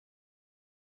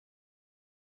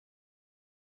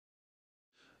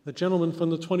The gentleman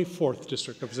from the 24th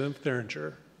District, Representative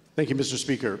Tharinger. Thank you, Mr.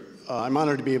 Speaker. I'm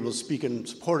honored to be able to speak in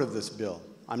support of this bill.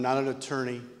 I'm not an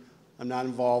attorney. I'm not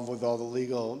involved with all the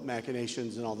legal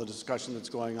machinations and all the discussion that's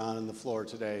going on the floor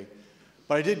today.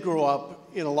 But I did grow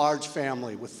up in a large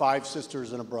family with 5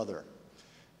 sisters and a brother.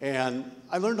 And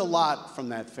I learned a lot from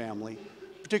that family,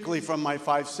 particularly from my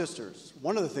 5 sisters.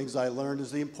 One of the things I learned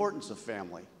is the importance of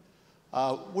family.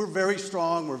 We're very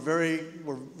strong, we're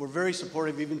very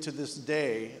supportive even to this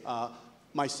day,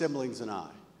 my siblings and I.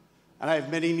 And I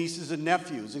have many nieces and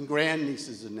nephews and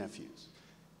grandnieces and nephews.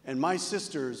 And my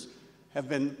sisters have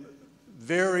been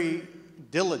very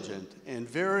diligent and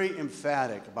very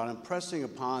emphatic about impressing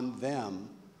upon them,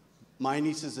 my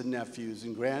nieces and nephews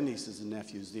and grandnieces and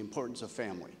nephews, the importance of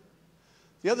family.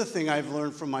 The other thing I've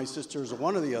learned from my sisters, or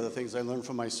one of the other things I learned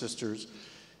from my sisters,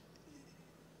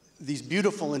 these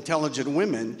beautiful, intelligent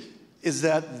women, is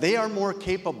that they are more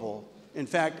capable. In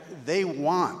fact, they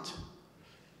want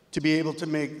to be able to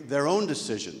make their own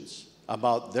decisions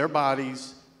about their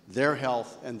bodies, their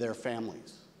health, and their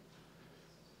families.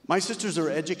 My sisters are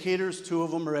educators. 2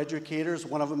 of them are educators.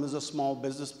 1 of them is a small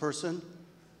business person,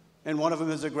 and 1 of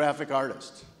them is a graphic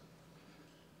artist.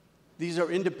 These are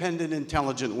independent,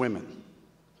 intelligent women.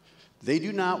 They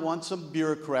do not want some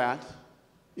bureaucrat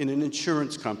in an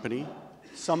insurance company,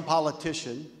 some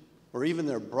politician, or even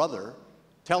their brother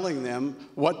telling them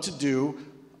what to do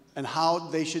and how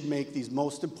they should make these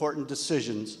most important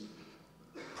decisions,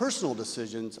 personal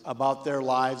decisions about their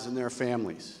lives and their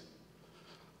families.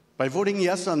 By voting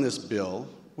yes on this bill,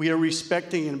 we are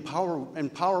respecting and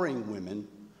empowering women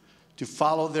to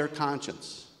follow their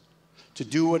conscience, to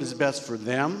do what is best for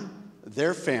them,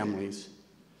 their families,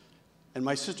 and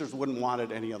my sisters wouldn't want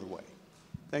it any other way.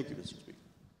 Thank you, Mr. Speaker.